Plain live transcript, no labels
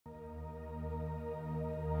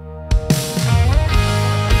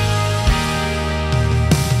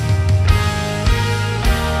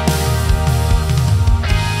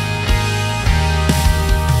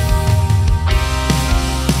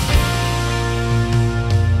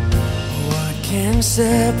can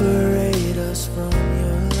separate us from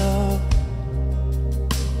your love?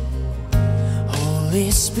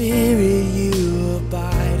 Holy Spirit, you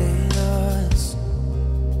abide in us.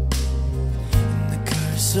 And the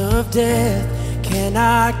curse of death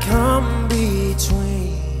cannot come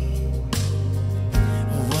between.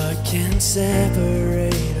 What can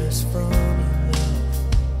separate us from your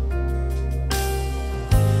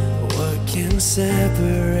love? What can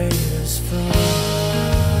separate us from?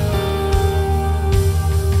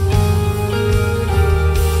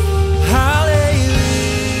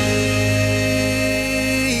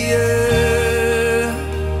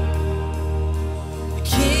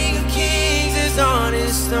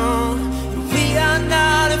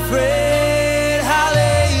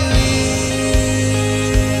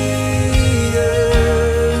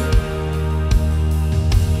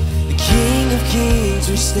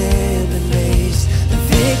 We stand amazed, the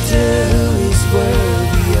victor who is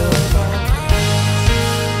worthy of our praise.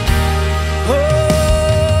 Oh.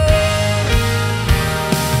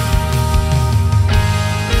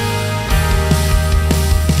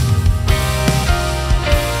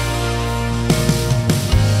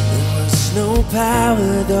 There was no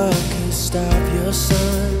power that could stop your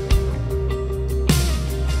son,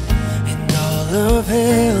 and all of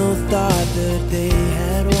hell thought that they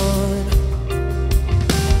had won.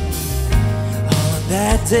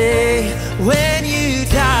 That day when you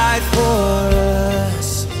died for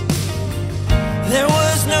us, there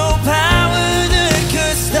was no power that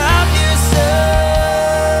could stop your son.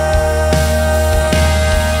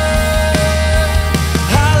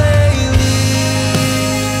 Hallelujah.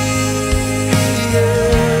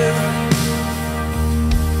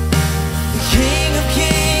 The King of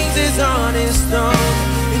Kings is on his throne,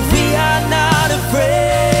 and we are not afraid.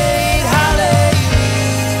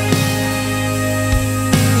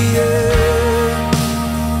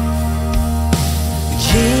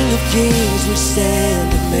 Kings, we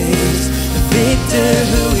stand amazed, the victor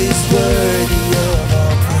who is worthy of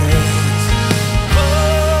our praise. Oh,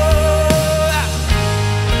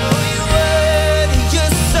 you're worthy,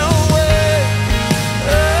 you're so worthy.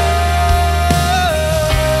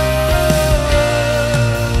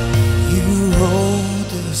 Oh, you rolled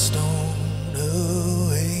the stone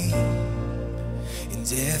away, and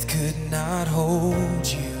death could not hold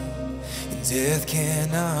you, and death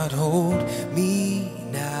cannot hold me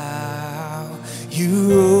now. You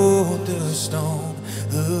rolled the stone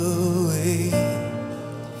away,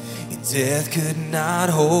 and death could not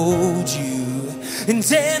hold you, and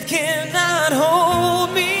death cannot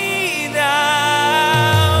hold me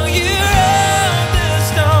now. You rolled the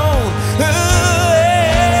stone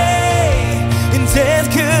away, and death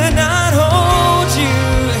could not hold you,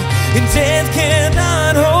 and death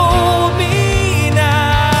cannot hold me.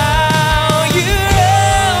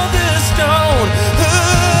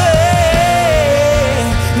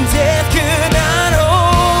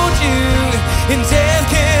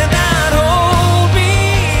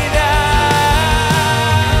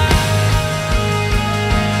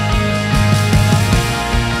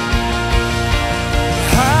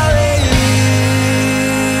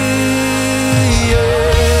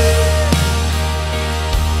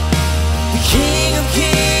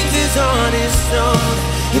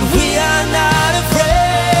 And we are not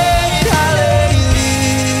afraid. Hallelujah.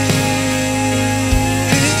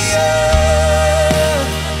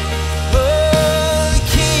 Oh, the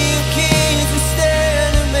King of Kings, we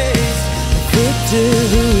stand amazed, the victor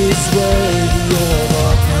who is worthy of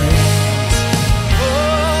our praise.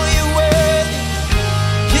 Oh, you're worthy,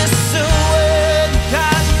 you're so worthy,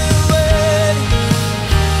 God, you're worthy.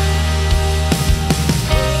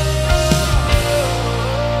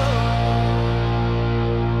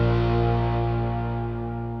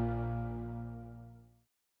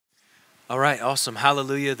 All right, awesome.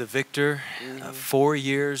 Hallelujah, the victor. 4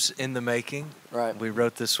 years in the making. Right. We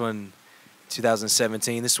wrote this one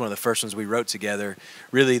 2017. This is one of the first ones we wrote together.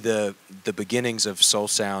 Really, the beginnings of Soul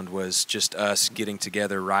Sound was just us getting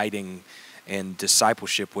together, writing, and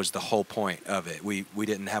discipleship was the whole point of it. We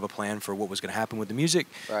didn't have a plan for what was going to happen with the music.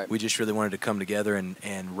 Right. We just really wanted to come together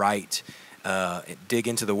and write, dig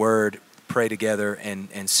into the Word, pray together,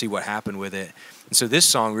 and see what happened with it. And so this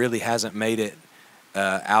song really hasn't made it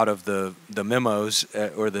out of the memos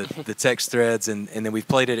or the text threads, and then we've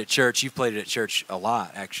played it at church. You've played it at church a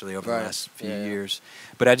lot, actually, over the last few years.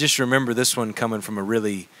 But I just remember this one coming from a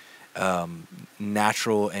really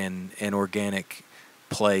natural and organic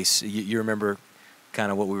place. You remember kind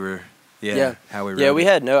of what we were, how we wrote it. We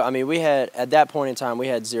had we had, at that point in time, we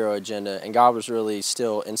had zero agenda, and God was really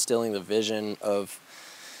still instilling the vision of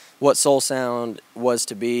what Soul Sound was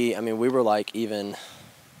to be. I mean, we were like,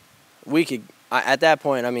 at that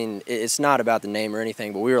point, I mean, it's not about the name or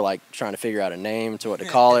anything, but we were like trying to figure out a name to what to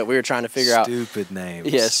call it. We were trying to figure out stupid names.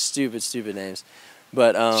 Yes, stupid names.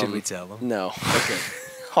 But should we tell them? No. Okay.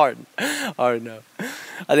 hard no.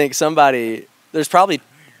 I think there's probably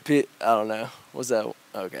I don't know. Was that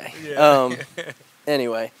okay? Yeah.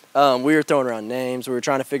 Anyway, we were throwing around names. We were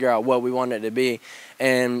trying to figure out what we wanted it to be,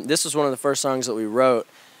 and this was one of the first songs that we wrote.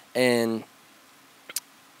 And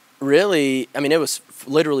really, I mean, it was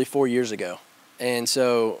literally 4 years ago. And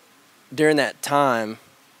so during that time,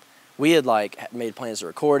 we had like made plans to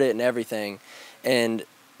record it and everything. And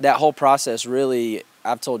that whole process really,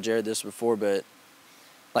 I've told Jared this before, but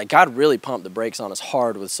like God really pumped the brakes on us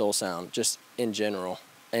hard with Soul Sound, just in general.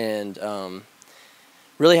 And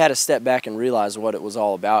really had to step back and realize what it was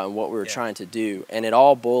all about and what we were trying to do. And it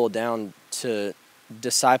all boiled down to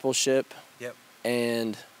discipleship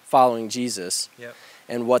and following Jesus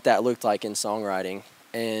and what that looked like in songwriting.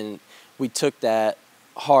 And we took that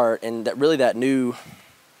heart and that new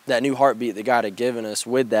heartbeat that God had given us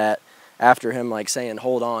with that, after him like saying,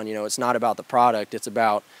 hold on, it's not about the product, it's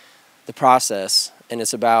about the process, and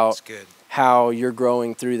it's about how you're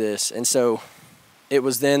growing through this. And so it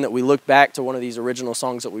was then that we looked back to one of these original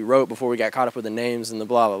songs that we wrote before we got caught up with the names and the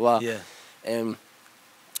blah blah blah. Yeah. And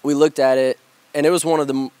we looked at it, and it was one of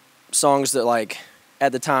the songs that like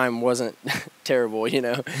at the time wasn't terrible,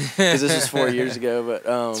 because this was 4 years ago.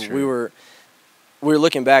 But we were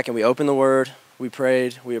looking back, and we opened the Word, we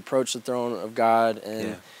prayed, we approached the throne of God,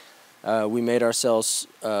 and we made ourselves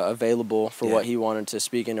available for what He wanted to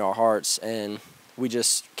speak into our hearts. And we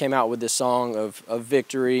just came out with this song of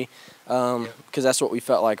victory, because that's what we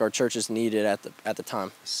felt like our churches needed at the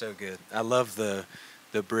time. So good. I love the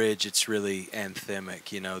bridge. It's really anthemic,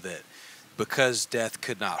 that because death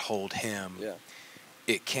could not hold him,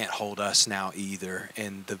 it can't hold us now either.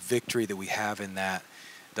 And the victory that we have in that,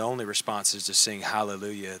 the only response is to sing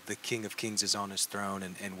hallelujah. The King of Kings is on his throne,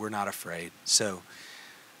 and we're not afraid. So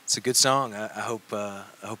it's a good song. I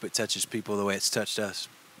hope it touches people the way it's touched us.